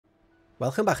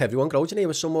Welcome back everyone, Grojan here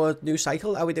with some more new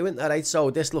cycle. How we doing? Alright,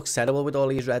 so this looks terrible with all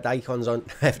these red icons on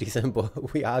everything,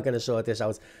 but we are going to sort this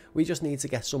out. We just need to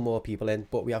get some more people in,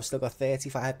 but we have still got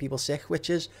 35 people sick,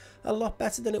 which is a lot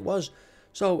better than it was.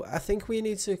 So I think we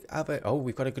need to have a... Oh,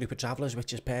 we've got a group of travellers,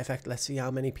 which is perfect. Let's see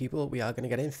how many people we are going to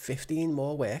get in. 15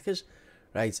 more workers.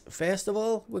 Right, first of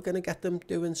all, we're going to get them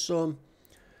doing some...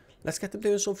 Let's get them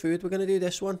doing some food. We're going to do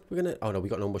this one. We're going to... Oh no, we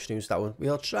got no mushrooms, that one.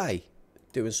 We'll try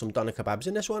doing some doner kebabs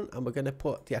in this one, and we're going to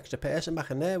put the extra person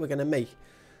back in there. We're going to make,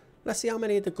 let's see how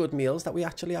many of the good meals that we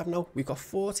actually have now. We've got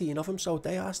 14 of them, so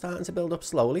they are starting to build up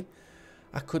slowly.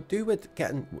 I could do with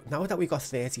getting, now that we've got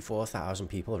 34,000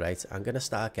 people, right, I'm going to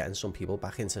start getting some people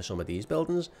back into some of these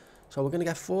buildings. So we're going to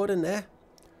get 4 in there.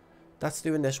 That's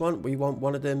doing this one. We want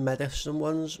one of the medicine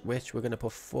ones, which we're going to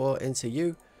put 4 into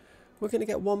you. We're going to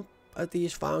get one of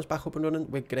these farms back up and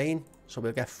running with grain, so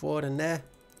we'll get 4 in there.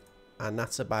 And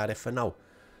that's about it for now.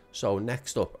 So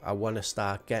next up, I want to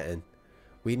start getting...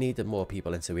 We needed more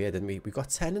people into here, didn't we? We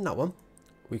got 10 in that one.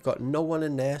 We've got no one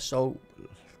in there, so...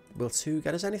 Will 2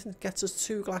 get us anything? Gets us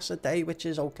 2 glass a day, which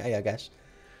is okay, I guess.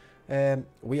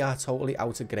 We are totally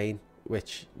out of grain,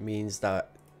 which means that...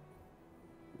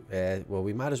 well,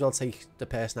 we might as well take the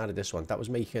person out of this one. That was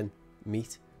making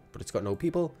meat, but it's got no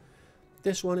people.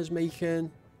 This one is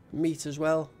making meat as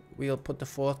well. We'll put the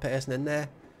 4th person in there.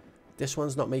 This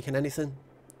one's not making anything,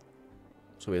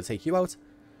 so we'll take you out.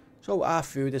 So our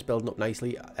food is building up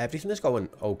nicely. Everything is going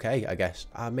okay, I guess.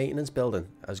 Our maintenance building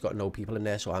has got no people in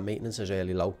there, so our maintenance is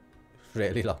really low.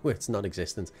 Really low. It's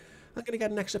non-existent. I'm going to get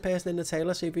an extra person in the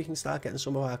tailor, see if we can start getting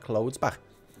some of our clothes back.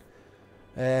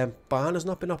 Barn has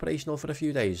not been operational for a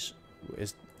few days.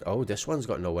 Oh, this one's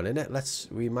got no one in it.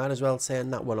 We might as well turn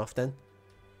that one off then,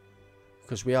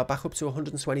 because we are back up to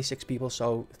 126 people,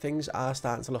 so things are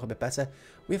starting to look a bit better.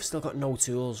 We've still got no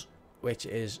tools, which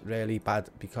is really bad,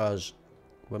 because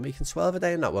we're making 12 a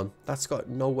day in that one. That's got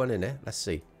no one in it. Let's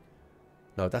see.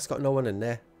 No, that's got no one in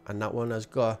there, and that one has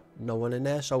got no one in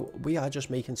there. So we are just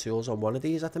making tools on one of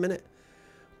these at the minute,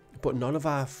 but none of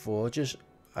our forges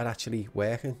are actually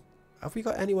working. Have we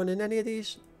got anyone in any of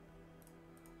these?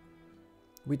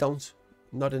 We don't.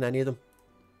 Not in any of them.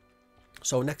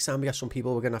 So next time we get some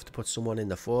people, we're going to have to put someone in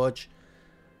the forge.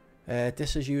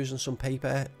 This is using some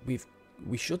paper.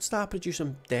 We should start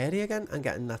producing dairy again and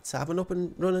getting that tavern up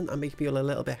and running and make people a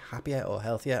little bit happier or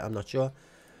healthier, I'm not sure.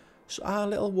 So our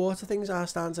little water things are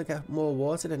starting to get more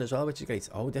water in as well, which is great.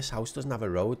 Oh, this house doesn't have a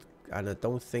road, and I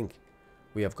don't think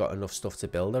we have got enough stuff to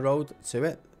build a road to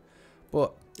it.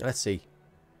 But let's see.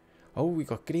 Oh, we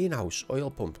got greenhouse,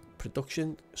 oil pump,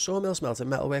 production, sawmill, smelter,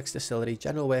 metalworks, distillery,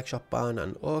 general workshop, barn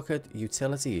and orchard,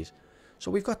 utilities.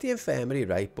 So we've got the infirmary,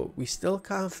 right, but we still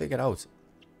can't figure out.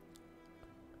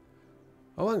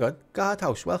 Oh, hang on.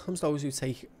 Guardhouse welcomes those who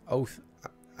take oath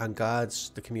and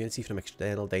guards the community from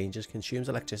external dangers, consumes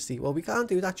electricity. Well, we can't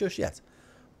do that just yet.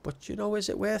 But, you know, is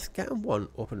it worth getting one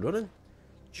up and running?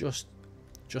 Just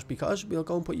because? We'll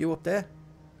go and put you up there.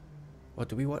 Or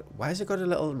do we want... Why has it got a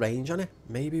little range on it?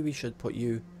 Maybe we should put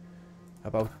you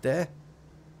about there.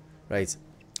 Right.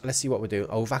 Let's see what we're doing.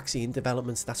 Oh, vaccine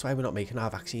developments. That's why we're not making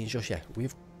our vaccines just yet. We're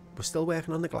still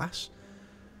working on the glass.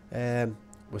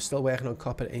 We're still working on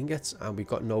copper ingots, and we've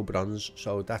got no bronze,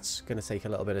 so that's going to take a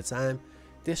little bit of time.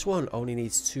 This one only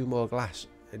needs 2 more glass.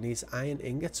 It needs iron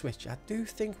ingots, which I do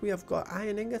think we have got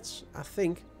iron ingots. I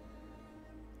think.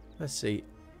 Let's see.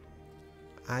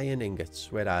 Iron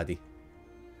ingots. Where are they?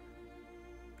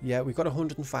 Yeah, we've got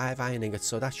 105 iron ingots,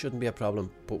 so that shouldn't be a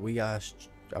problem. But we are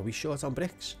we short on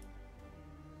bricks?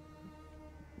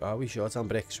 Are we short on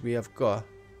bricks? We have got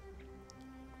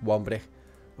 1 brick.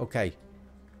 Okay.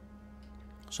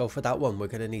 So for that one, we're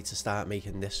going to need to start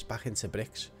making this back into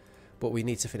bricks. But we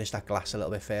need to finish that glass a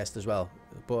little bit first as well.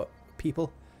 But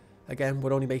people, again,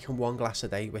 we're only making 1 glass a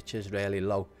day, which is really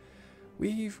low.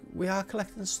 We are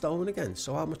collecting stone again.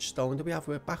 So how much stone do we have?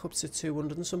 We're back up to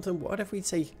 200 and something. What if we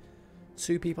take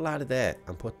 2 people out of there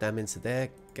and put them into there?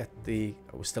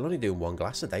 We're still only doing 1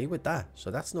 glass a day with that, so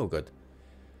that's no good.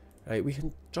 Right, we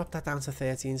can drop that down to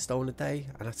 13 stone a day,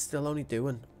 and that's still only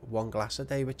doing 1 glass a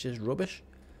day, which is rubbish.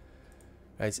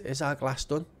 Right, is our glass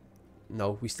done?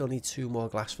 No, we still need 2 more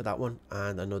glass for that one,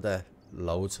 and another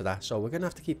load for that, so we're gonna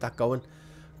have to keep that going.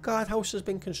 Guardhouse has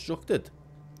been constructed.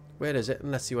 Where is it?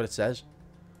 And let's see what it says.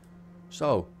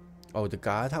 So, oh, the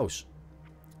guardhouse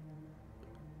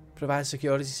provides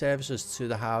security services to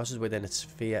the houses within its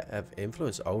sphere of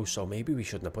influence. Oh, so maybe we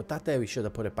shouldn't have put that there. We should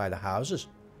have put it by the houses.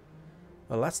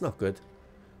 Well, that's not good.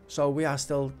 So we are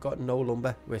still got no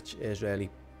lumber, which is really,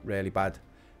 really bad.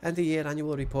 End of year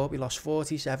annual report. We lost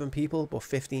 47 people, but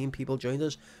 15 people joined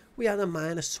us. We had a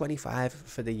 -25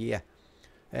 for the year.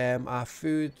 Our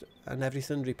food and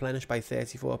everything replenished by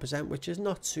 34%, which is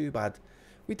not too bad.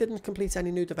 We didn't complete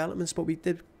any new developments, but we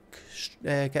did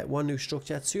get one new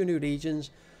structure, 2 new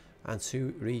regions, and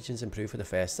 2 regions improved for the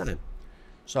first time.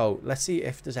 So let's see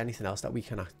if there's anything else that we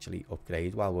can actually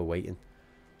upgrade while we're waiting.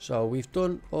 So we've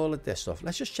done all of this stuff.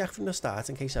 Let's just check from the start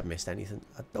in case I've missed anything.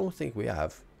 I don't think we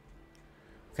have.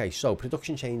 Okay, so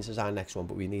production chains is our next one,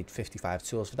 but we need 55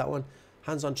 tools for that one.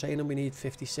 Hands-on training, we need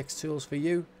 56 tools for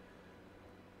you.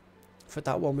 For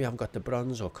that one, we haven't got the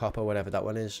bronze or copper, whatever that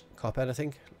one is. Copper, I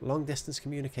think. Long distance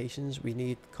communications, we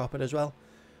need copper as well.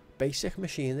 Basic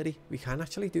machinery, we can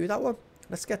actually do that one.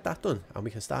 Let's get that done, and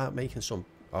we can start making some...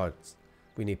 Oh,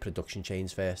 we need production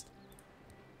chains first.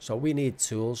 So we need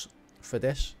tools for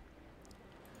this.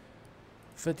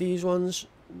 For these ones,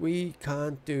 we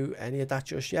can't do any of that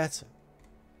just yet.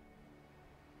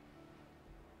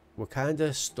 We're kind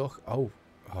of stuck. Oh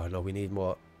no, we need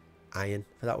more iron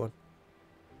for that one.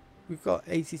 We've got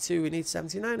 82, we need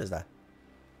 79, is that?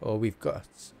 Or we've got...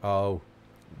 Oh,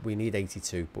 we need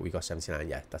 82, but we got 79,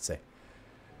 yeah, that's it.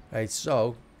 Right,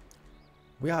 so...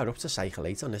 We are up to cycle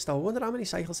 8 on this now. I wonder how many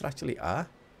cycles there actually are.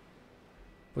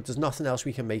 But there's nothing else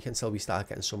we can make until we start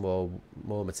getting some more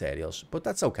materials. But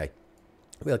that's okay.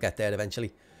 We'll get there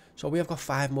eventually. So we have got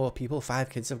 5 more people. 5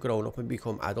 kids have grown up and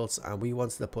become adults. And we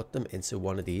wanted to put them into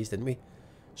one of these, didn't we?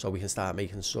 So we can start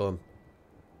making some...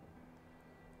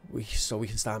 So we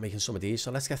can start making some of these. So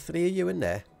let's get 3 of you in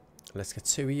there. Let's get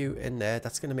 2 of you in there.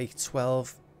 That's going to make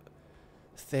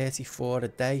 12.34 a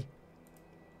day.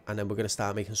 And then we're going to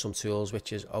start making some tools,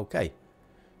 which is okay.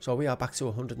 So we are back to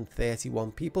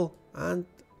 131 people. And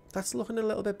that's looking a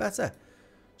little bit better.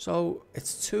 So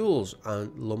it's tools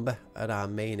and lumber are our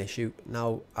main issue.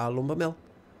 Now, our lumber mill,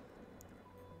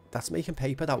 that's making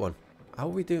paper, that one. How are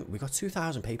we doing? We got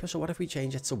 2,000 paper. So what if we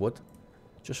change it to wood?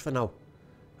 Just for now.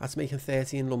 That's making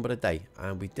 13 lumber a day.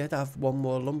 And we did have one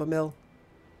more lumber mill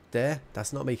there.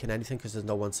 That's not making anything because there's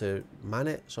no one to man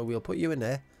it. So we'll put you in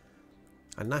there.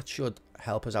 And that should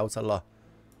help us out a lot,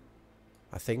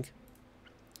 I think.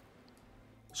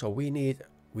 So we need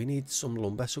some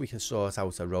lumber so we can sort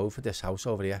out a road for this house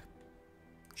over here.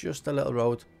 Just a little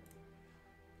road.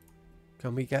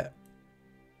 Can we get...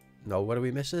 No, what are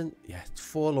we missing? Yeah,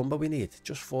 4 lumber we need.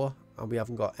 Just 4. And we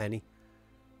haven't got any.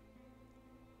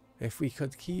 If we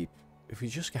could keep... If we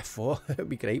just get 4, it would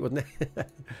be great, wouldn't it?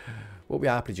 But we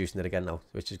are producing it again now,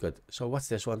 which is good. So what's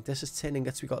this one? This is tin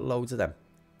ingots. We got loads of them.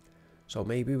 So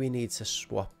maybe we need to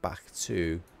swap back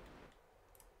to...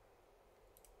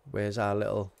 Where's our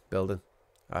little building?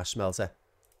 Our smelter.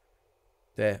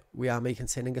 There. We are making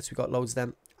tin ingots. We got loads of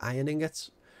them. Iron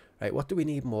ingots. Right, what do we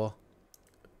need more?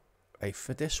 Right,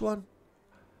 for this one...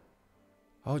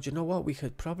 Oh, do you know what? We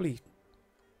could probably...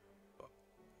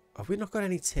 Have we not got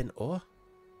any tin ore?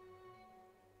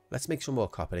 Let's make some more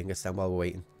copper ingots then while we're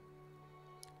waiting.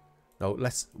 No,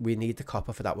 we need the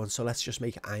copper for that one. So let's just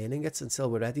make iron ingots until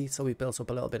we're ready. Until we built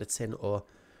up a little bit of tin ore.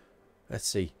 Let's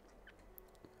see.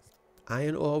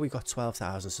 Iron ore, we got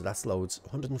 12,000. So that's loads.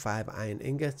 105 iron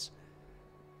ingots.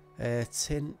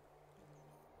 Tin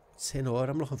ore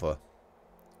I'm looking for.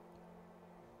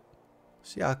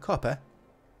 See our copper.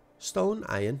 Stone,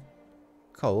 iron.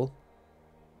 Coal.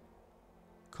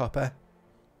 Copper.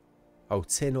 Oh,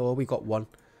 tin ore, we got 1.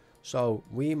 So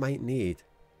we might need...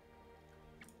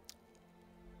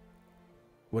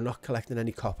 We're not collecting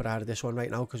any copper out of this one right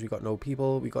now because we got no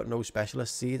people. We got no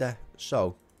specialists either.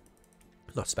 So,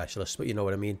 not specialists, but you know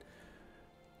what I mean.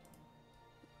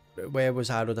 Where was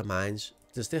our other mines?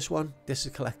 There's this one. This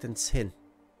is collecting tin.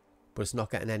 But it's not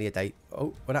getting any a day.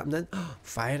 Oh, what happened then?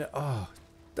 Fire. Oh,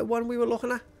 the one we were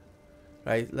looking at.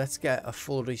 Right, let's get a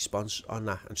full response on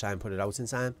that and try and put it out in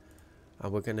time.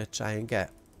 And we're going to try and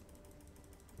get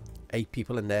 8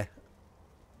 people in there.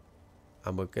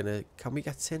 And we're going to... Can we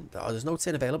get tin? Oh, there's no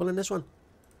tin available in this one.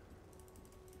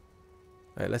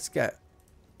 Right, let's get...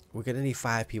 We're going to need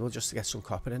 5 people just to get some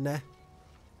copper in there.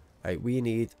 Right, we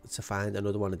need to find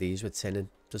another one of these with tin in.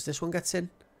 Does this one get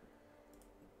tin?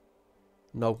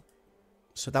 No.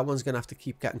 So that one's going to have to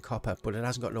keep getting copper, but it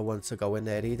hasn't got no one to go in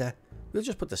there either. We'll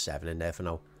just put the 7 in there for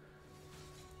now.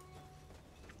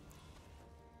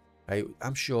 Right,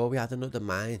 I'm sure we had another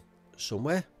mine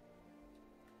somewhere.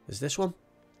 Is this one?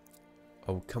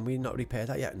 Oh, can we not repair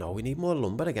that yet? No, we need more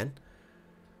lumber again.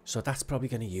 So that's probably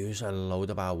going to use a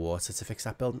load of our water to fix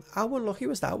that building. How unlucky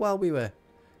was that while we were...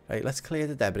 Right, let's clear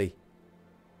the debris.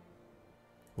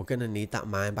 We're going to need that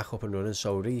mine back up and running.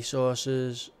 So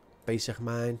resources, basic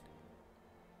mine.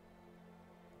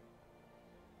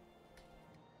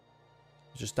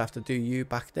 Just have to do you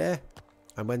back there.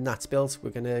 And when that's built,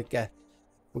 we're going to get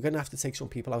We're going to have to take some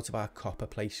people out of our copper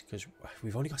place because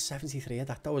we've only got 73 of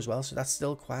that though as well. So that's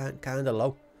still quite kind of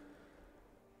low.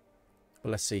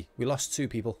 But let's see. We lost 2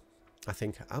 people, I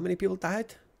think. How many people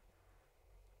died?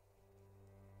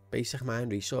 Basic mine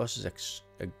resources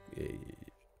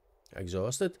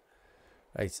exhausted.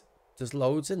 Right. There's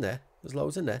loads in there. There's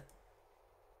loads in there.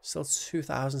 Still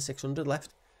 2,600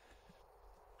 left.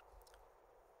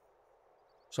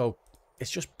 So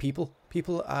it's just people.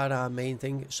 People are our main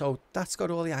thing. So that's got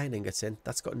all the iron ingots in.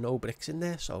 That's got no bricks in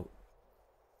there. So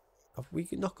have we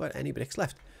not got any bricks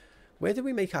left? Where did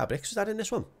we make our bricks? Was that in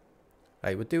this one?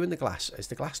 Right, we're doing the glass. Is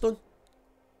the glass done?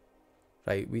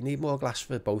 Right, we need more glass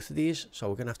for both of these. So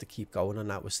we're going to have to keep going on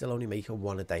that. We're still only making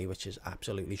 1 a day, which is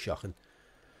absolutely shocking.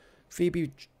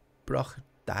 Phoebe Brock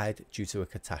died due to a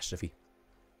catastrophe.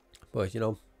 But, you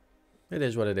know, it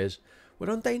is what it is. We're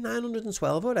on day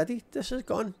 912 already. This has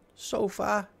gone so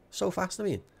far, so fast, I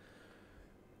mean.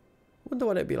 Wonder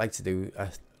what it'd be like to do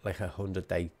like a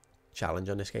 100-day challenge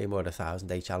on this game, or a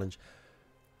 1,000-day challenge.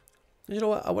 And you know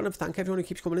what? I want to thank everyone who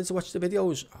keeps coming in to watch the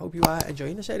videos. I hope you are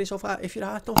enjoying the series so far. If you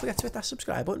are, don't forget to hit that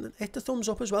subscribe button and hit the thumbs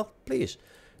up as well, please.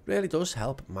 It really does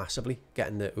help massively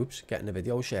getting the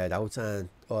video shared out and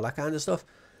all that kind of stuff.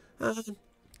 And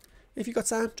if you've got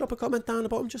time, drop a comment down the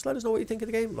bottom. Just let us know what you think of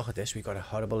the game. Look at this. We've got a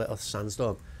horrible little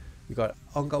sandstorm. We've got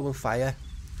ongoing fire,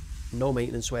 no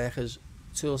maintenance workers,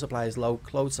 tool supply is low,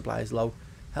 clothes supply is low,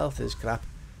 health is crap,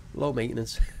 low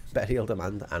maintenance, burial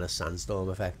demand, and a sandstorm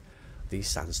effect. These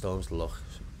sandstorms look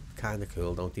kind of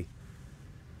cool, don't they?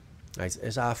 Right,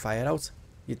 is our fire out?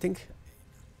 You'd think,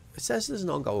 it says there's an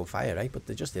ongoing fire, right? But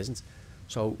there just isn't.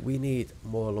 So we need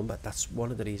more lumber. That's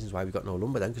one of the reasons why we've got no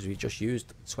lumber then, because we just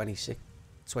used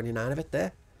 29 of it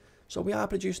there. So we are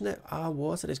producing it. Our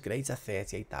water is great at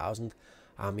 38,000.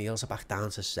 Our meals are back down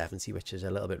to 70, which is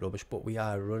a little bit rubbish, but we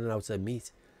are running out of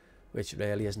meat, which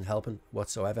really isn't helping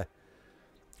whatsoever.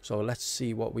 So let's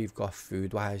see what we've got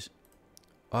food wise.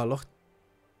 Oh look,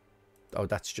 oh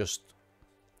that's just,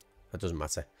 that doesn't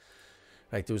matter.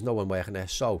 Right, there was no one working there,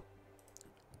 so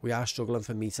we are struggling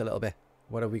for meat a little bit.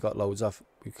 What have we got loads of?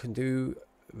 We can do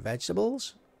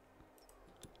vegetables.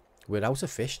 We're out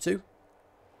of fish too.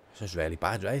 This is really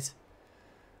bad, right?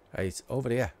 Right, over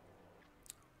here.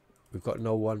 We've got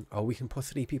no one. Oh, we can put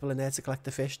 3 people in there to collect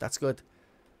the fish. That's good.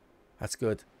 That's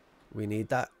good. We need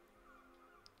that.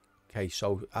 Okay,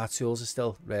 so our tools are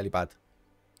still really bad.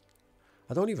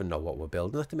 I don't even know what we're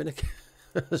building at the minute.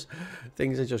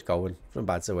 Things are just going from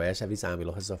bad to worse every time we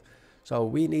look at stuff. So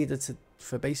we needed to,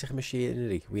 for basic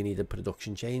machinery, we needed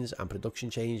production chains, and production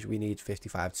chains, we need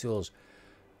 55 tools.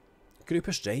 Group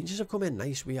of strangers have come in.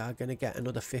 Nice. We are going to get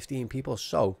another 15 people.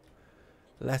 So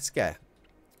let's get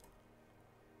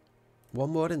 1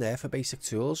 more in there for basic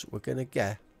tools. We're going to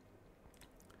get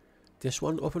this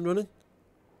one up and running.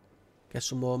 Get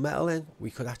some more metal in.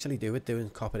 We could actually do it doing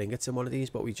copper ingots in one of these,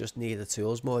 but we just need the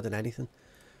tools more than anything.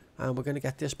 And we're going to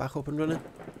get this back up and running.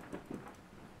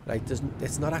 Right,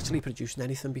 it's not actually producing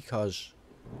anything because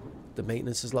the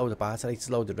maintenance is low, the barter rate is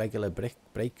low, the regular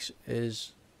breaks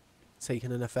is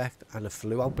taking an effect, and a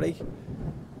flu outbreak.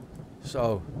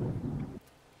 So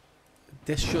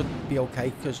this should be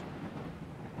okay because,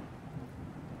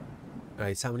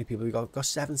 right, how many people we got? We've got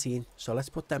 17, so let's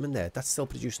put them in there. That's still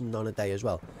producing none a day as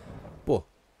well, but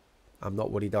I'm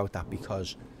not worried about that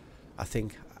because I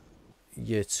think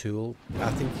your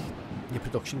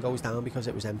production goes down because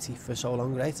it was empty for so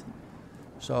long, right?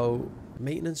 So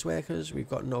maintenance workers, we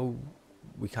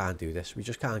can't do this. We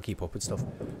just can't keep up with stuff.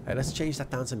 Right, let's change that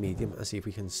down to medium and see if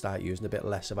we can start using a bit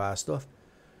less of our stuff.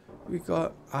 We've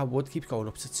got our wood keeps going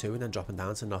up to 2 and then dropping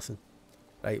down to nothing.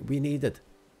 Right, we needed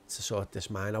to sort this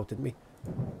mine out, didn't we?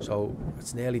 So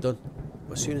it's nearly done.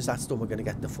 As soon as that's done, we're going to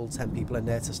get the full 10 people in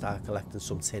there to start collecting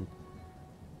some tin.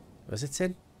 Was it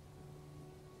tin?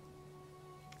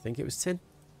 I think it was tin.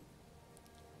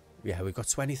 Yeah, we've got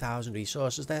 20,000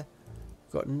 resources there.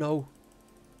 We've got no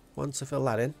one to fill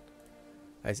that in.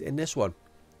 Right, in this one,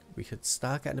 we could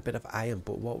start getting a bit of iron,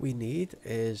 but what we need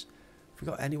is, if we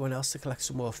got anyone else to collect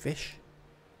some more fish.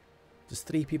 There's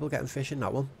 3 people getting fish in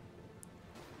that one.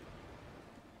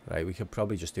 Right, we could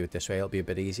probably just do it this way. It'll be a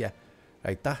bit easier.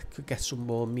 Right, that could get some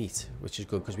more meat, which is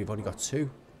good because we've only got 2.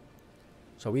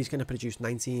 So he's going to produce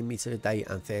 19 meat a day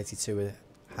and 32 a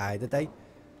hide a day.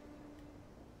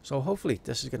 So hopefully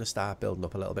this is going to start building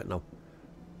up a little bit now.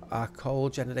 Our coal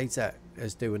generator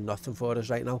is doing nothing for us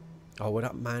right now. Oh, we're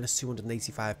at minus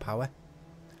 285 power.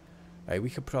 Right, we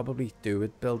could probably do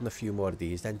with building a few more of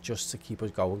these then just to keep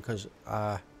us going because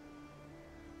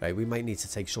right, we might need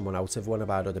to take someone out of one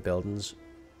of our other buildings.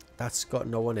 That's got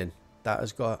no one in. That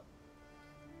has got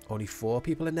only 4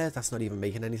 people in there. That's not even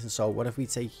making anything. So what if we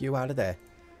take you out of there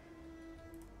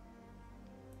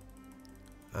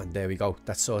And there we go.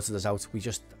 That sorted us out.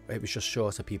 It was just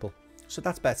short of people. So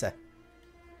that's better.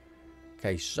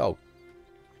 Okay, so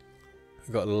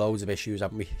we've got loads of issues,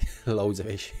 haven't we? Loads of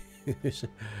issues.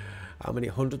 How many?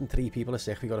 103 people are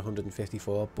sick. We got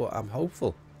 154. But I'm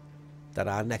hopeful that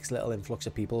our next little influx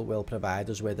of people will provide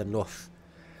us with enough.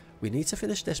 We need to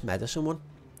finish this medicine one,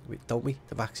 don't we?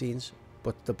 The vaccines.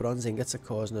 But the bronze ingots are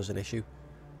causing us an issue.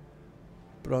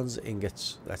 Bronze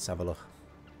ingots. Let's have a look.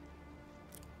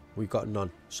 We got none.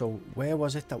 So where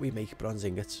was it that we make bronze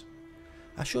ingots?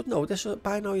 I should know this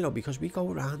by now, you know, because we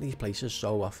go around these places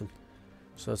so often.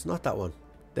 So it's not that one.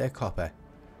 They're copper.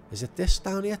 Is it this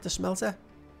down here, the smelter?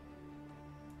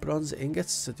 Bronze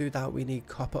ingots. To do that we need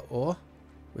copper ore,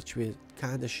 which we're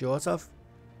kind of short of.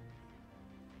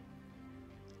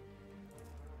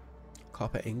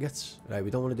 Copper ingots. Right, we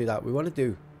don't want to do that. We want to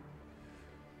do...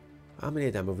 How many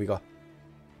of them have we got?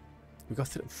 We've got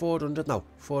 400 now.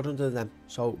 400 of them.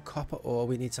 So copper ore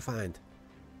we need to find.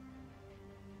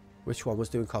 Which one was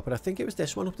doing copper? I think it was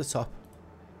this one up the top.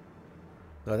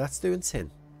 No, that's doing tin.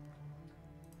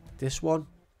 This one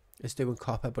is doing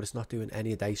copper, but it's not doing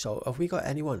any a day. So have we got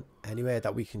anyone anywhere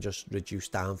that we can just reduce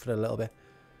down for a little bit?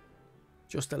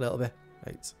 Just a little bit.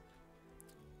 Right.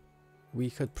 We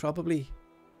could probably...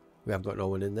 We haven't got no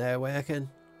one in there working.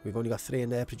 We've only got 3 in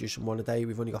there producing 1 a day.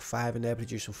 We've only got 5 in there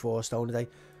producing 4 stone a day.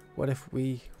 What if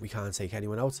we can't take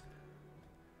anyone out?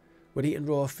 We're eating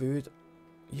raw food.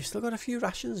 You've still got a few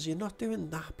rations. You're not doing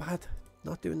that bad.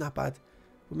 Not doing that bad.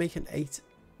 We're making 8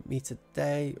 meat a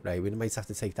day. Right, we might have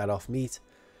to take that off meat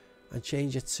and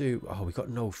change it to... Oh, we got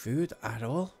no food at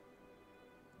all.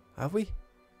 Have we?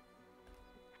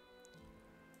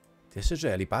 This is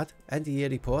really bad. End of year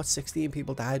report. 16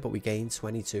 people died, but we gained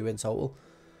 22 in total.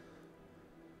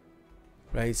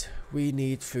 Right, we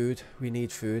need food. We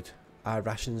need food. Our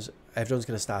rations... Everyone's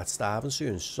going to start starving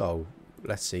soon. So,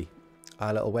 let's see.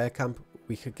 Our little work camp.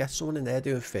 We could get someone in there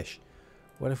doing fish.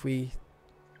 What if we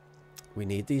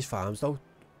need these farms though,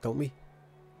 don't we?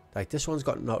 Like this one's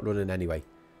got not running anyway.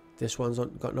 This one's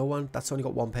got no one. That's only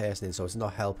got 1 person in, so it's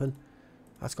not helping.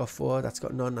 That's got 4. That's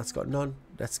got none. That's got none.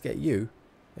 Let's get you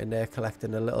in there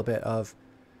collecting a little bit of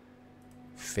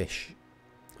fish.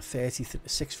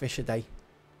 36 fish a day.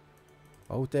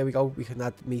 Oh, there we go. We can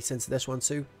add meat into this one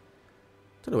too.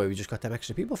 Don't know where we just got them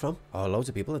extra people from. Oh, loads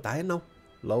of people are dying now.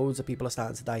 Loads of people are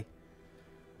starting to die.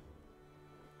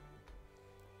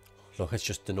 Look, it's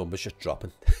just the numbers just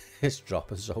dropping. It's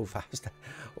dropping so fast.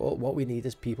 What we need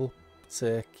is people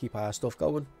to keep our stuff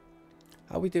going.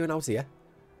 How are we doing out here?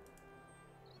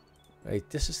 Right,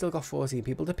 this has still got 14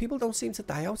 people. The people don't seem to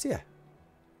die out here.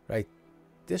 Right,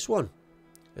 this one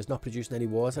is not producing any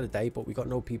water a day, but we got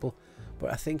no people.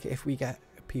 But I think if we get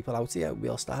people out here, we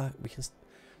can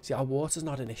see our water's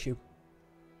not an issue,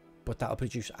 but that'll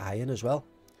produce iron as well.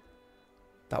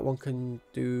 That one can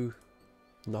do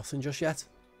nothing just yet.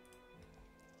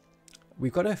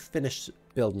 We've got to finish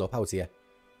building up out here,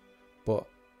 but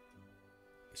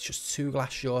it's just 2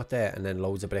 glass short there and then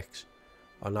loads of bricks.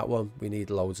 On that one we need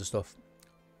loads of stuff.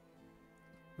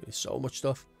 We need so much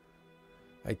stuff.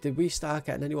 Right, did we start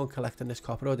getting anyone collecting this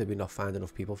copper, or did we not find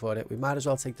enough people for it? We might as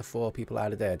well take the 4 people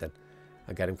out of there then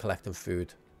and get them collecting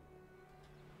food.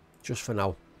 Just for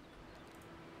now.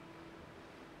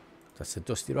 That's a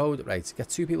dusty road. Right, get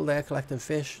 2 people there collecting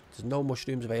fish. There's no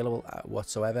mushrooms available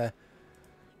whatsoever.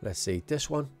 Let's see, this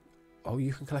one. Oh,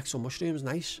 you can collect some mushrooms,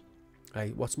 nice.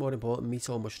 Right, what's more important, meat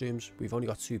or mushrooms? We've only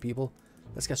got 2 people.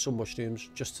 Let's get some mushrooms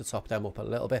just to top them up a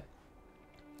little bit,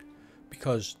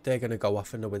 because they're going to go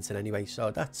off in the winter anyway.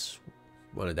 So that's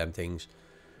one of them things.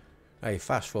 Right,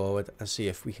 fast forward and see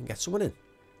if we can get someone in.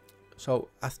 So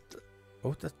after...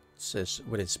 Oh, that says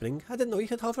we're in spring. I didn't know you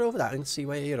could hover over that and see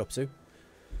where you're up to.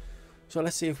 So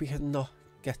let's see if we can not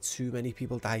get too many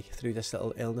people die through this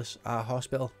little illness. Our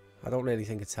hospital, I don't really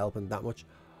think it's helping that much.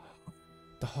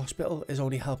 The hospital is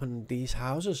only helping these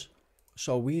houses,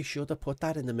 so we should have put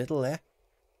that in the middle there.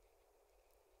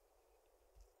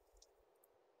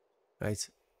 Right.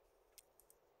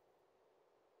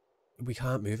 We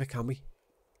can't move it, can we?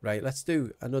 Right, let's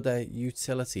do another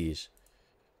utilities.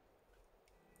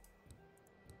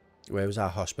 Where was our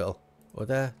hospital? Oh,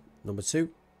 there. Number 2.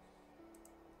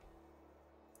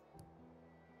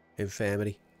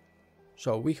 Infirmary.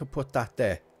 So we could put that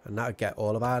there, and that would get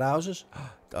all of our houses.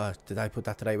 Did I put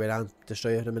that the right way around?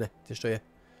 Destroyer in a minute. Destroyer.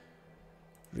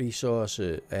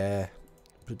 Resources.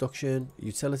 Production.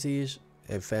 Utilities.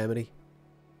 Infirmary.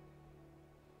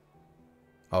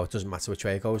 Oh, it doesn't matter which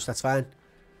way it goes. That's fine.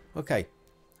 Okay.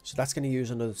 So that's going to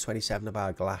use another 27 of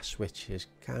our glass, which is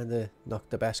kind of not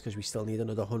the best because we still need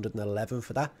another 111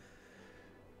 for that.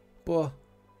 But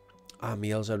our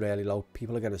meals are really low.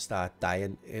 People are going to start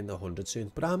dying in the hundreds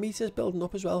soon. But our meat is building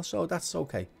up as well, so that's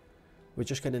okay. We're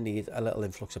just going to need a little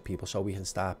influx of people so we can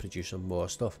start producing more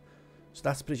stuff. So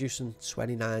that's producing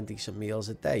 29 decent meals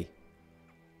a day.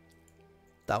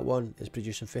 That one is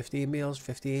producing 15 meals,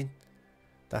 15.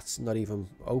 That's not even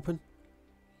open.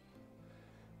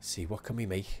 Let's see, what can we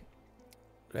make?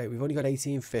 Right, we've only got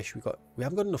 18 fish. We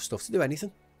haven't got enough stuff to do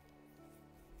anything.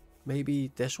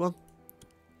 Maybe this one.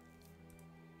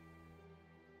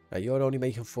 Right, you're only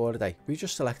making 4 a day. We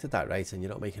just selected that, right? And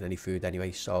you're not making any food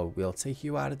anyway. So we'll take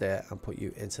you out of there and put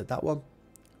you into that one.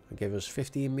 And give us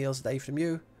 15 meals a day from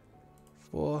you.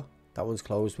 4. That one's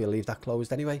closed. We'll leave that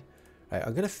closed anyway. Right,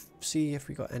 I'm going to see if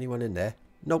we got anyone in there.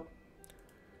 Nope.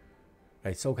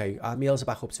 Right, it's okay. Our meals are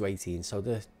back up to 18. So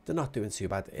they're not doing too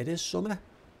bad. It is summer.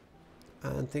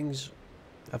 And things...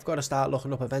 I've got to start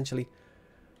looking up eventually.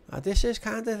 This is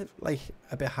kind of like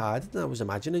a bit harder than I was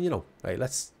imagining, you know. Right,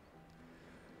 let's...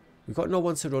 We've got no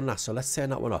one to run that, so let's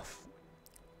turn that one off.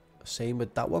 Same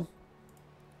with that one.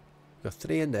 We've got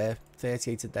 3 in there,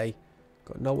 38 a day.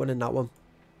 Got no one in that one.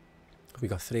 We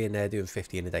got 3 in there doing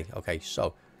 15 a day. Okay,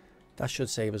 so that should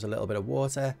save us a little bit of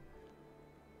water.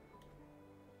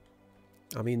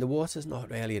 I mean, the water's not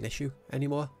really an issue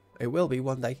anymore. It will be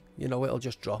one day. You know, it'll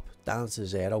just drop down to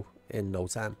 0 in no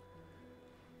time.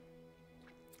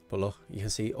 But look, you can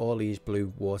see all these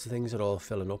blue water things are all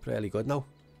filling up really good now.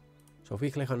 So if we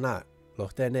click on that,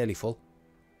 look, they're nearly full.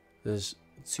 There's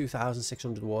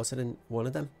 2,600 water in one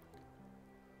of them.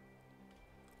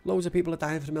 Loads of people are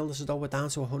dying from illnesses though. We're down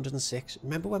to 106.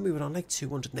 Remember when we were on like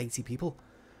 280 people?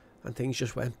 And things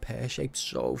just went pear-shaped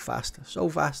so fast. So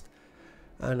fast.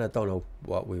 And I don't know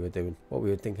what we were doing. What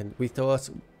we were thinking. We thought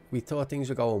things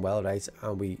were going well, right?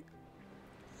 And we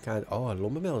kind of... Oh, a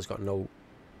lumber mill has got no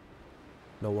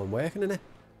one working in it.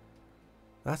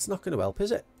 That's not going to help,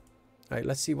 is it? Right,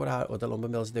 let's see what our other lumber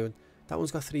mills are doing. That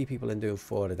one's got 3 people in doing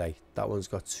 4 a day. That one's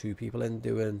got 2 people in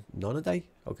doing none a day.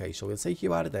 Okay, so we'll take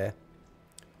you out of there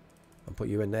and put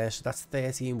you in there. So that's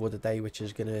 13 wood a day, which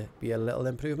is going to be a little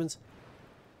improvement.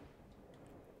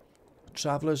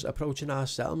 Travellers approaching our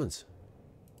settlement.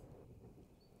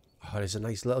 Oh, there's a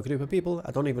nice little group of people.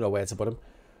 I don't even know where to put them.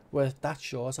 We're that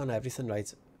short on everything,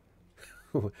 right?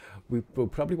 we'll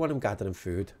probably want them gathering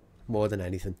food more than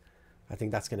anything. I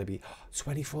think that's going to be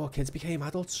 24 kids became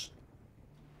adults.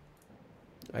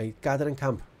 Right, gathering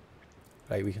camp.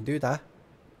 Right, we can do that.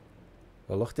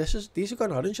 Well, look, these have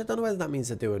gone orange. I don't know whether that means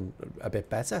they're doing a bit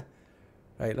better.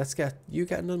 Right, let's get you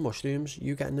getting the mushrooms,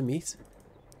 you getting the meat.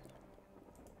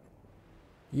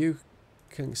 You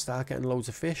can start getting loads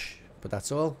of fish, but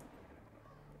that's all.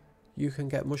 You can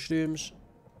get mushrooms,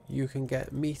 you can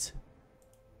get meat,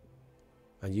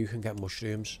 and you can get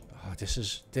mushrooms. Oh,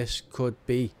 this could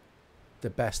be the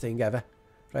best thing ever.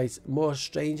 Right, more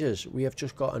strangers. We have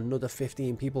just got another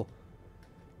 15 people.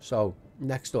 So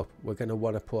next up, we're going to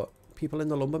want to put people in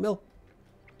the lumber mill.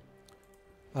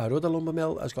 Our other lumber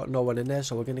mill has got no one in there,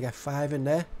 so we're going to get 5 in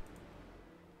there.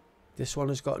 This one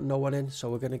has got no one in, so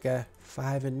we're going to get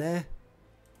 5 in there.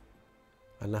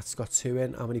 And that's got 2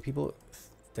 in. How many people?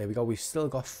 There we go. We've still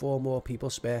got 4 more people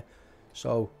spare.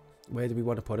 So where do we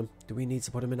want to put them? Do we need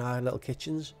to put them in our little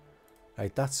kitchens?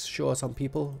 Right, that's short on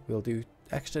people. We'll do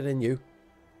extra in you.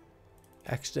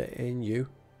 Extra in you.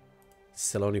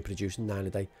 Still only producing 9 a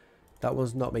day. That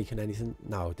one's not making anything.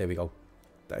 No, there we go.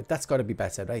 That's got to be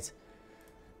better, right?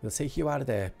 We'll take you out of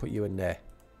there, put you in there.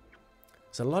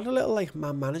 There's a lot of little like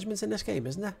man management in this game,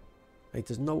 isn't there? Right,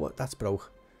 there's no what. That's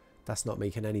broke. That's not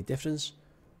making any difference.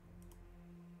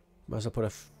 Might as well put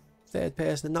a 3rd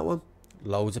person in that one.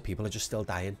 Loads of people are just still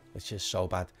dying, which is so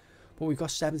bad. But we've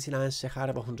got 79 sick out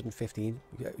of 115.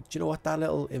 Do you know what? That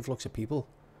little influx of people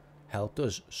helped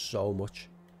us so much.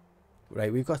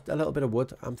 Right, we've got a little bit of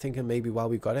wood. I'm thinking maybe while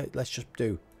we've got it, let's just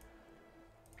do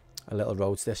a little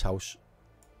road to this house.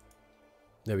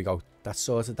 There we go. That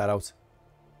sorted that out.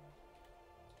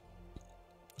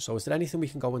 So is there anything we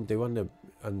can go and do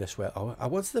on this way? Oh, I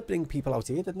wanted to bring people out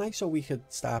here, didn't I? So we could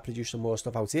start producing more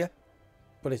stuff out here.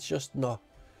 But it's just not.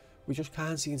 We just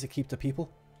can't seem to keep the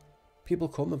people. People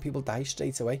come and people die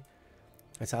straight away.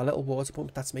 It's our little water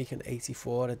pump that's making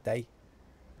 84 a day.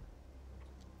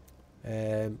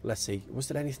 Let's see. Was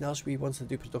there anything else we wanted to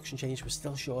do? Production change. We're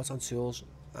still short on tools.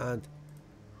 And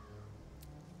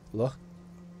look,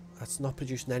 that's not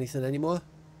producing anything anymore.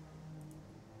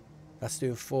 That's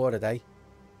doing 4 a day.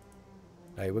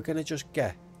 Right, we're gonna just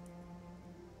get...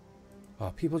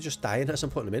 Oh, people just dying as I'm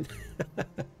putting them in.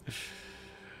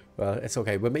 Well, it's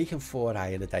okay. We're making 4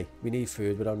 iron a day. We need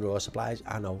food. We're on raw supplies.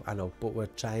 I know, but we're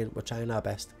trying our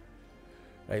best.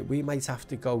 Right, we might have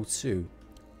to go to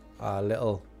our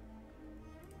little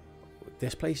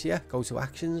this place here. Go to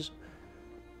actions.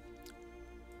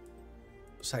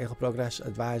 Cycle progress,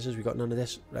 advisors. We got none of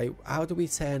this. Right, how do we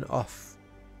turn off?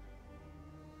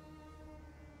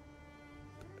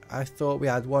 I thought we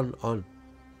had one on.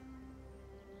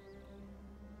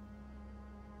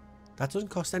 That doesn't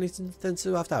cost anything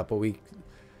to have that, but we...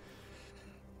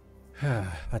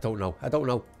 I don't know.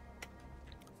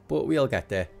 But we'll get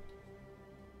there.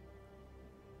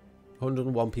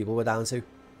 101 people we're down to.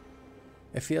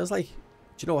 It feels like, do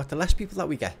you know what, the less people that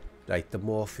we get, right, the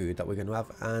more food that we're going to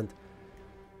have. And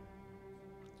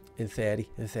in theory,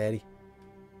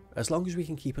 as long as we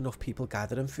can keep enough people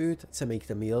gathering food to make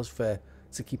the meals to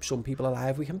keep some people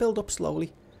alive, we can build up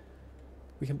slowly.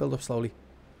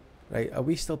 Right, are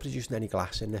we still producing any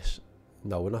glass in this?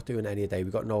 No, we're not doing any a day.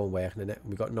 We've got no one working in it.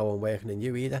 We've got no one working in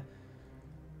you either.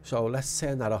 So let's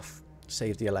turn that off.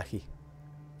 Save the Aleki.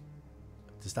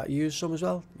 Does that use some as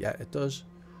well? Yeah, it does.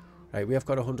 Right, we have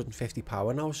got 150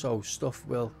 power now, so some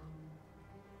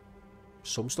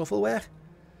stuff will work.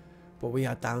 But we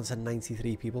are down to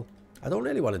 93 people. I don't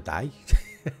really want to die.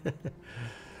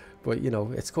 But, you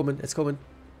know, it's coming.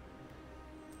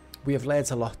 We have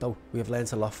learned a lot, though. We have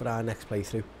learned a lot for our next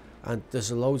playthrough. And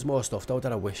there's loads more stuff, though,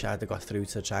 that I wish I'd have got through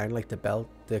to try and, like,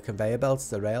 the conveyor belts,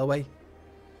 the railway.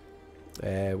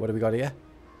 What have we got here?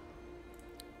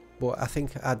 But I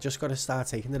think I've just got to start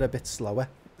taking it a bit slower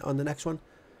on the next one.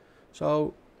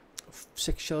 So,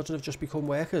 6 children have just become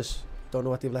workers. Don't know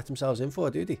what they've let themselves in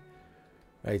for, do they?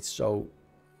 Right, so,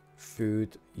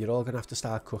 food, you're all going to have to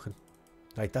start cooking.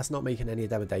 Right, that's not making any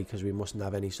of them a day because we mustn't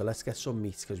have any. So let's get some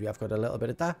meat because we have got a little bit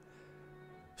of that.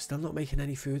 Still not making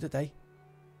any food a day.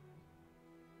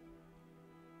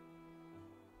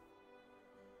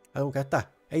 I don't get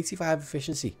that. 85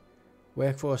 efficiency.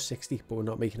 Workforce 60, but we're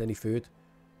not making any food.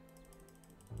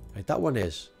 Right, that one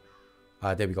is.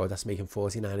 Ah, there we go. That's making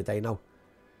 49 a day now.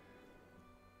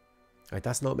 Right,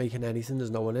 that's not making anything.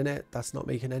 There's no one in it. That's not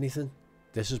making anything.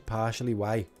 This is partially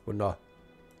why we're not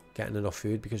getting enough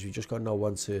food, because we just got no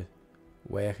one to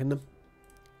work in them.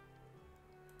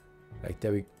 Right,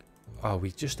 there we... Oh,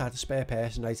 we just had a spare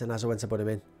person, right? And as I went to put him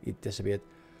in, he disappeared.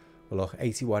 Well, look,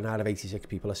 81 out of 86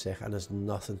 people are sick, and there's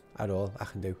nothing at all I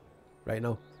can do right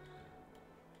now.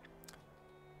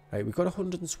 Right, we've got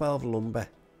 112 lumber.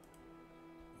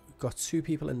 We've got 2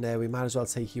 people in there. We might as well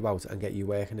take you out and get you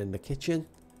working in the kitchen.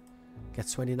 Get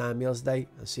 29 meals a day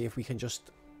and see if we can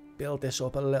just build this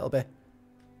up a little bit.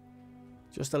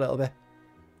 Just a little bit.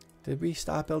 Did we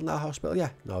start building our hospital?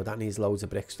 Yeah. No, that needs loads of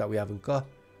bricks that we haven't got.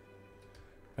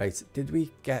 Right, did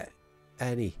we get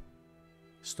any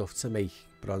stuff to make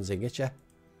bronze ingots yet?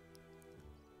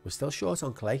 We're still short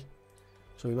on clay,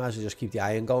 so we might as well just keep the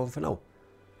iron going for now.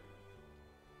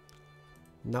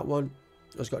 And that one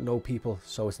has got no people,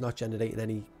 so it's not generating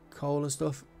any coal and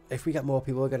stuff. If we get more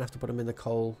people, we're going to have to put them in the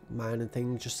coal mining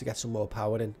thing just to get some more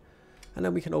power in. And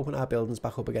then we can open our buildings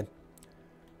back up again.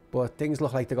 But things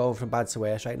look like they're going from bad to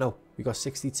worse right now. We've got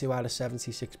 62 out of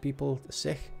 76 people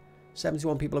sick.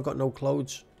 71 people have got no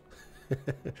clothes.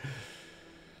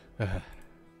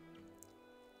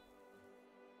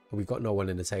 We've got no one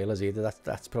in the tailors either.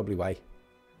 That's probably why.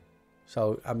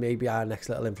 So maybe our next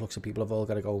little influx of people have all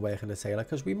got to go and work in the tailor,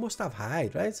 because we must have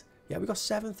hide, right? Yeah, we got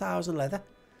 7,000 leather.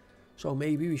 So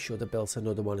maybe we should have built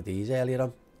another one of these earlier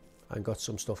on and got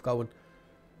some stuff going.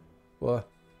 But,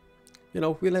 you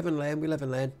know, we live and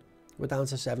learn, We're down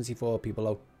to 74 people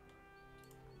though.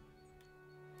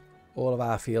 All of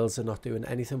our fields are not doing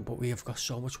anything, but we have got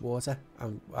so much water,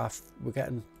 and we're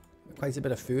getting quite a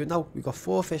bit of food now. We've got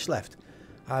 4 fish left.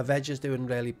 Our veg is doing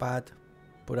really bad,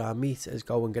 but our meat is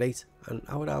going great. And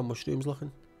how are our mushrooms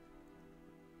looking?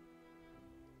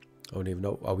 I don't even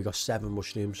know. Oh, we got 7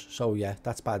 mushrooms. So yeah,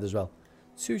 that's bad as well.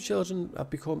 2 children have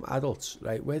become adults,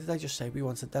 right? Where did I just say we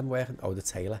wanted them working? Oh, the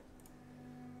tailor.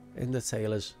 In the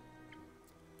tailors.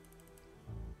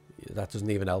 Yeah, that doesn't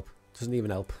even help. Doesn't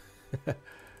even help.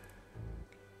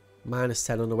 Minus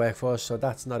 10 on the workforce, so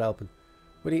that's not helping.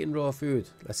 We're eating raw food.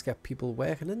 Let's get people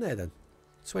working in there then.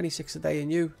 26 a day in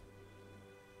you.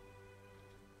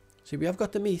 See, we have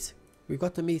got the meat. We've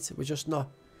got the meat. We're just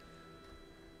not...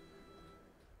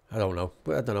 I don't know.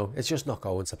 But I don't know. It's just not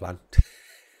going to plan.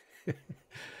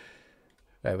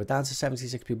 Right, we're down to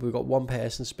 76 people. We've got 1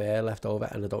 person spare left over,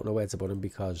 and I don't know where to put him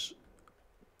because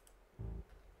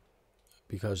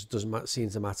it doesn't seem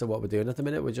to matter what we're doing at the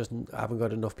minute. We just haven't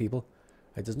got enough people.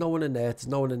 Like, there's no one in there. There's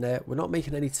no one in there. We're not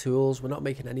making any tools. We're not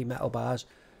making any metal bars.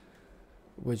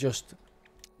 We're just...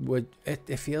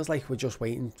 It feels like we're just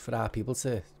waiting for our people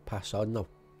to pass on now,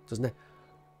 doesn't it?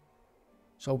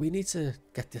 So we need to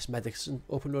get this medicine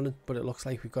up and running, but it looks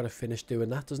like we've got to finish doing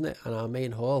that, doesn't it? And our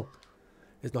main hall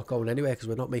is not going anywhere because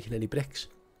we're not making any bricks.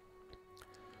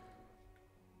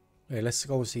 Right, let's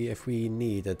go and see if we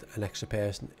needed an extra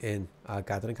person in our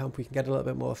gathering camp. We can get a little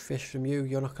bit more fish from you.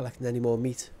 You're not collecting any more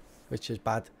meat, which is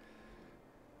bad.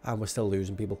 And we're still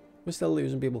losing people. We're still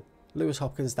losing people. Lewis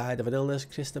Hopkins died of an illness.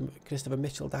 Christopher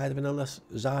Mitchell died of an illness.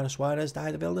 Zara Suarez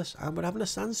died of illness. And we're having a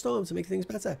sandstorm to make things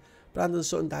better. Brandon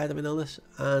Sutton died of an illness.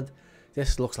 And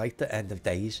this looks like the end of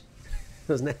days,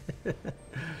 doesn't it?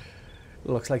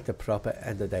 Looks like the proper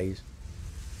end of days.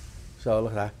 So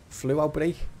look at that. Flu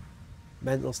outbreak.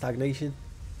 Mental stagnation,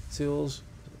 tools,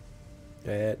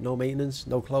 no maintenance,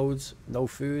 no clothes, no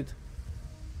food,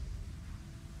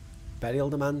 burial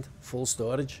demand, full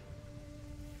storage.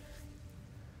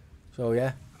 So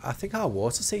yeah, I think our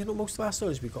water's taking up most of our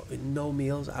storage. We've got no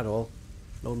meals at all,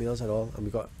 and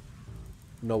we've got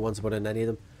no one to put in any of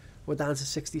them. We're down to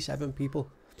 67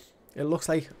 people. It looks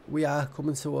like we are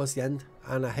coming towards the end,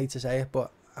 and I hate to say it,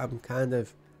 but I'm kind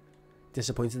of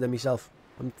disappointed in myself.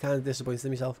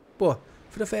 But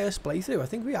for the first playthrough, I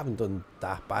think we haven't done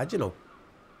that bad, you know.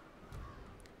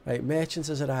 Right, merchants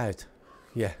has arrived.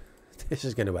 Yeah, this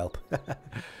is going to help.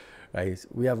 Right,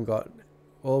 we haven't got...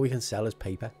 All we can sell is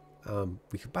paper.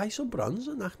 We could buy some bronze,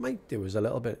 and that might do us a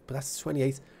little bit, but that's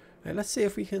 28. Right, let's see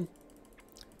if we can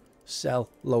sell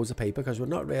loads of paper, because we're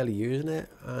not really using it.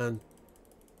 And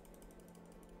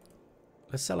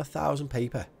let's sell 1,000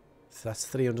 paper. So that's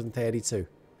 332.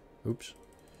 Oops.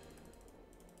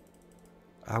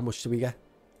 How much do we get?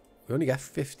 We only get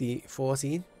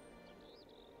 14.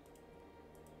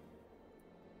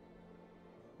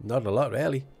 Not a lot,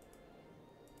 really.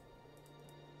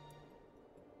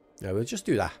 Yeah, we'll just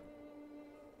do that.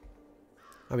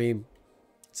 I mean,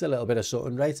 it's a little bit of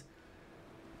something, right?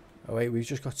 Oh wait, we've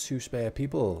just got 2 spare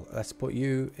people. Let's put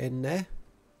you in there.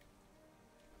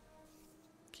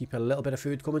 Keep a little bit of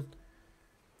food coming.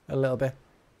 A little bit.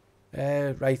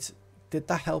 Right. Did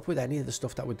that help with any of the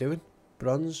stuff that we're doing?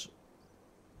 Bronze.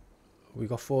 We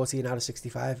got 14 out of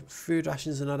 65. Food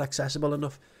rations are not accessible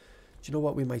enough. Do you know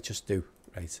what we might just do?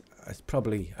 Right. It's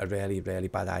probably a really, really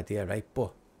bad idea, right?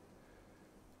 But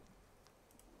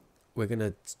we're going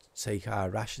to take our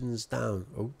rations down.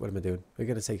 Oh, what am I doing? We're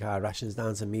going to take our rations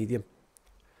down to medium.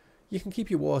 You can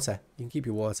keep your water.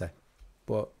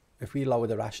 But if we lower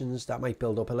the rations, that might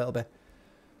build up a little bit.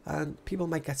 And people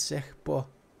might get sick, but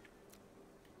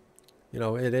you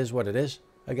know, it is what it is,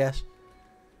 I guess.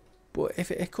 But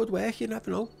if it could work, you never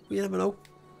know. You never know.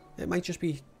 It might just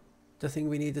be the thing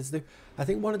we needed to do. I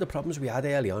think one of the problems we had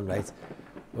early on, right,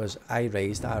 was I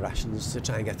raised our rations to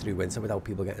try and get through winter without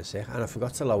people getting sick, and I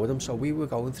forgot to lower them, so we were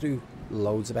going through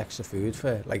loads of extra food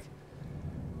for like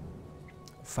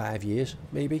 5 years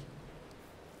maybe,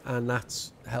 and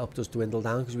that's helped us dwindle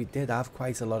down, because we did have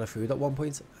quite a lot of food at one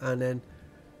point, and then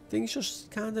things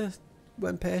just kind of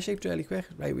went pear-shaped really quick.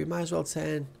 Right, we might as well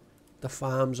turn the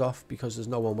farms off because there's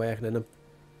no one working in them.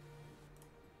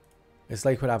 It's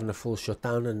like we're having a full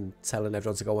shutdown and telling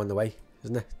everyone to go on the way,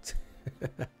 isn't it?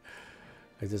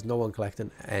 Like, there's no one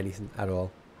collecting anything at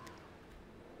all.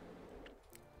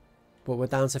 But we're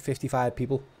down to 55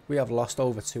 people. We have lost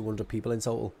over 200 people in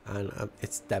total, and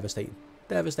it's devastating.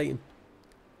 Devastating.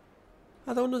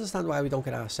 I don't understand why we don't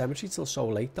get our cemetery till so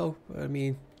late, though. I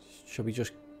mean, should we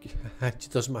just... It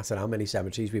doesn't matter how many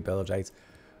cemeteries we build, right?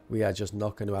 We are just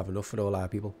not going to have enough for all our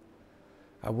people.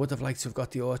 I would have liked to have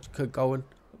got the orchard going.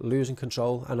 Losing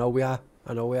control. I know we are.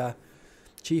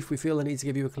 Chief, we feel the need to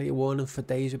give you a clear warning. For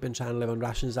days we've been trying to live on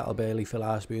rations that'll barely fill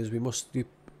our spoons. We must do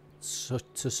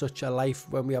to such a life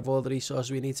when we have all the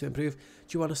resources we need to improve.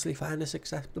 Do you honestly find this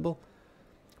acceptable?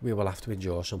 We will have to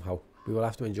endure somehow.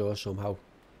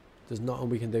 There's nothing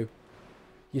we can do.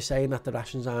 You're saying that the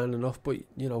rations aren't enough, but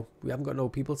you know, we haven't got no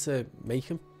people to make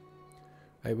them.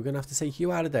 Right, we're going to have to take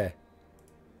you out of there.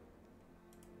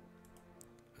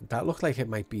 That looked like it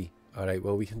might be. Alright,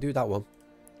 well, we can do that one.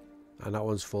 And that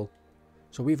one's full.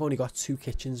 So we've only got 2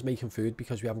 kitchens making food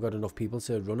because we haven't got enough people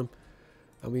to run them.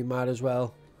 And we might as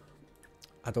well...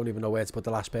 I don't even know where to put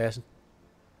the last person.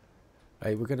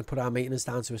 Right, we're going to put our maintenance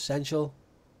down to essential.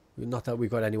 Not that we've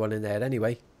got anyone in there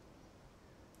anyway.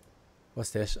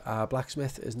 What's this? Our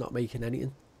blacksmith is not making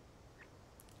anything.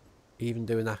 Even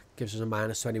doing that gives us a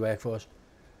 -20 workforce.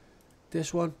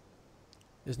 This one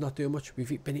is not doing much.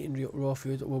 We've been eating raw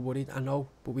food. We're worried, I know,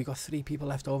 but we've got 3 people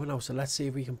left over now, so let's see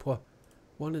if we can put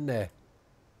 1 in there,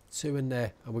 2 in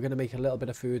there, and we're going to make a little bit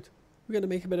of food. We're going to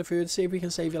make a bit of food, see if we can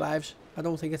save your lives. I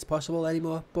don't think it's possible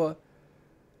anymore, but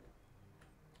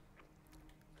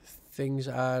things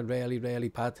are really, really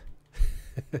bad.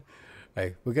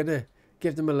 Right, we're going to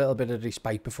give them a little bit of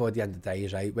respite before the end of the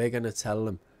days, right? We're going to tell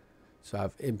them to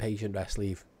have inpatient rest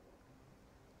leave.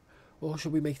 Or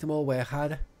should we make them all work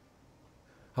harder?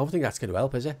 I don't think that's going to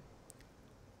help, is it?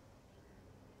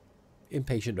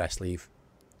 Impatient rest leave.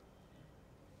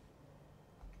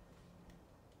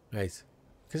 Right.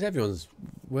 Because everyone's...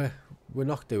 We're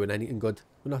not doing anything good.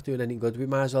 We're not doing anything good. We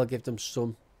might as well give them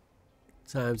some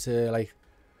time to, like,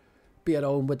 be at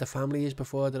home with the families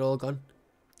before they're all gone.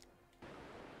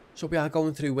 So we are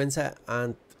going through winter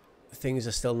and things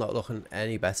are still not looking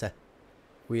any better.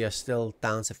 We are still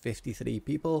down to 53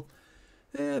 people.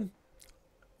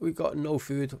 We've got no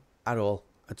food at all.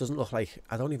 It doesn't look like...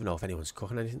 I don't even know if anyone's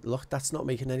cooking anything. Look, that's not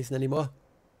making anything anymore.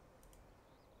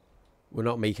 We're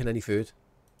not making any food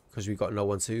because we've got no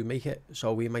one to make it.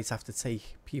 So we might have to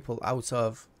take people out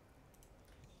of...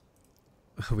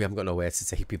 We haven't got nowhere to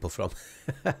take people from.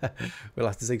 We'll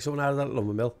have to take someone out of that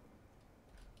lumber mill.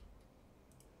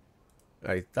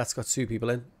 Right, that's got 2 people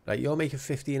in. Right, you're making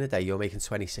 15 a day. You're making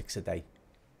 26 a day.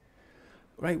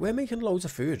 Right, we're making loads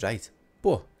of food, right?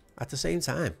 But at the same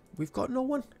time, we've got no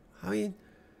one. I mean,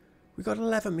 we've got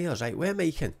 11 meals, right? We're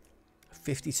making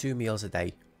 52 meals a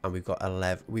day, and we've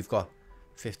got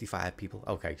 55 people.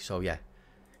 Okay, so yeah,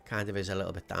 kind of is a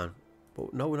little bit down.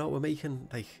 But no, we're making,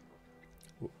 like,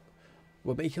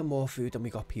 we're making more food than we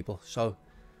got people. So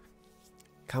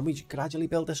can we gradually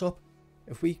build this up?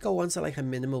 If we go on to like a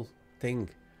minimal thing,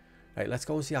 right, let's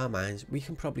go and see our mines. We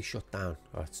can probably shut down.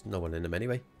 Oh, it's no one in them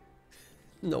anyway.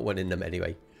 No one in them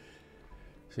anyway.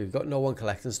 So we've got no one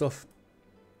collecting stuff.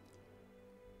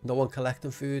 No one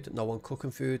collecting food. No one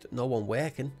cooking food. No one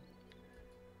working.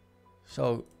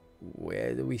 So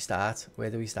where do we start? Where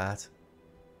do we start?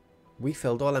 We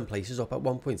filled all them places up at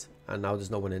one point, and now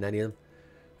there's no one in any of them.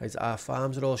 Right, our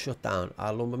farms are all shut down.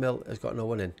 Our lumber mill has got no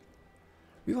one in.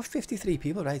 We've got 53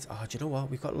 people, right? Oh, do you know what?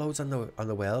 We've got loads on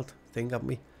the world thing, haven't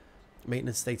we?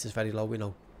 Maintenance status is very low, we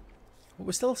know. But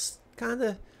we're still kind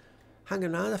of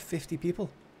hanging around at 50 people.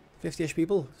 50-ish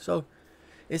people. So,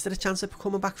 is there a chance of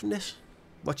coming back from this?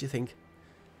 What do you think?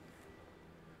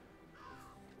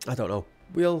 I don't know.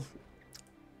 We'll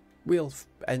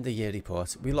end the year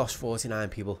report. We lost 49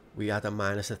 people. We had a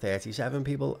minus of 37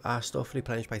 people. Our stuff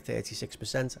replenished by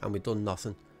 36%, and we've done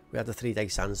nothing. We had a 3-day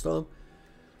sandstorm.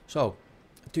 So,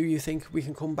 do you think we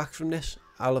can come back from this?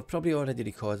 I'll have probably already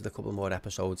recorded a couple more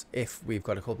episodes if we've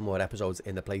got a couple more episodes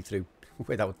in the playthrough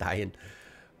without dying.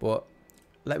 But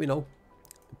let me know.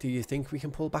 Do you think we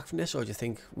can pull back from this, or do you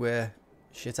think we're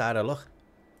shit out of luck?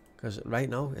 Because right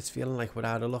now it's feeling like we're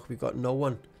out of luck. We've got no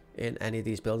one in any of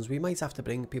these buildings. We might have to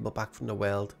bring people back from the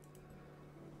world,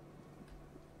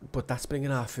 but that's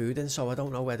bringing our food in, so I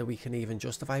don't know whether we can even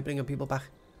justify bringing people back.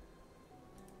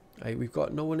 Right, we've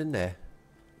got no one in there.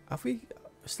 Have we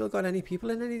still got any people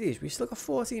in any of these? We've still got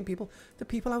 14 people. The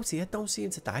people out here don't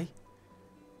seem to die.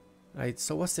 Right,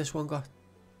 so what's this one got?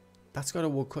 That's got a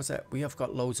woodcutter. We have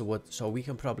got loads of wood, so we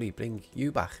can probably bring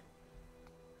you back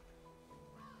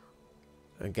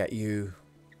and get you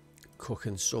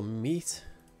cooking some meat.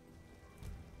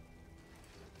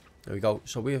 There we go.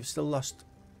 So we have still lost...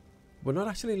 We're not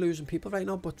actually losing people right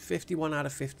now, but 51 out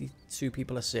of 52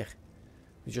 people are sick.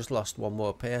 We just lost one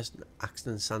more person,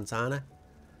 Axton Santana.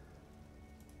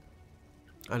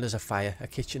 And there's a fire. A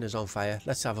kitchen is on fire.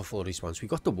 Let's have a full response. We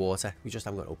got the water. We just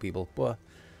haven't got no people. But,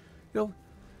 you know...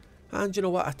 And you know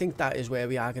what? I think that is where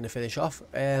we are going to finish off.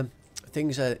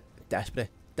 Things are desperate.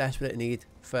 Desperate need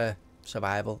for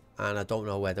survival. And I don't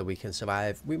know whether we can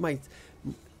survive. We might...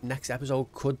 Next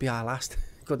episode could be our last,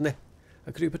 couldn't it?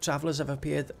 A group of travellers have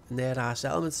appeared near our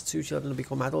settlements. 2 children have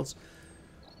become adults.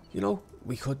 You know,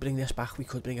 we could bring this back. We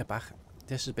could bring it back.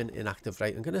 This has been inactive,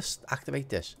 right? I'm going to activate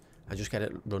this and just get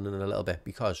it running in a little bit,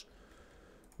 because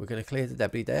we're going to clear the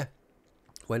debris there.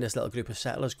 When this little group of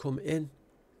settlers come in,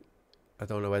 I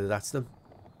don't know whether that's them.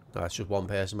 No, it's just one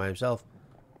person by himself.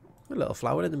 A little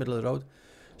flower in the middle of the road.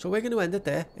 So we're going to end it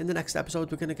there. In the next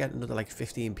episode, we're going to get another like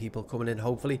 15 people coming in,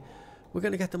 hopefully. We're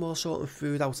going to get them all sorting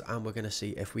food out, and we're going to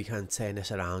see if we can turn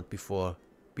this around before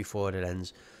it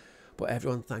ends. But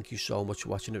everyone, thank you so much for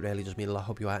watching. It really does mean a lot. I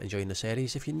hope you are enjoying the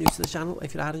series. If you're new to the channel,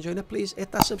 if you are enjoying it, please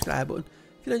hit that subscribe button.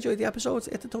 If you enjoyed the episodes,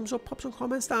 hit the thumbs up, pop some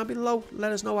comments down below.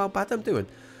 Let us know how bad I'm doing.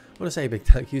 I want to say a big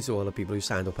thank you to all the people who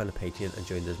signed up on the Patreon and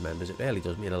joined as members. It really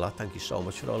does mean a lot. Thank you so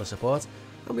much for all the support,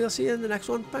 and we'll see you in the next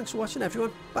one. Thanks for watching,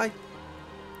 everyone. Bye.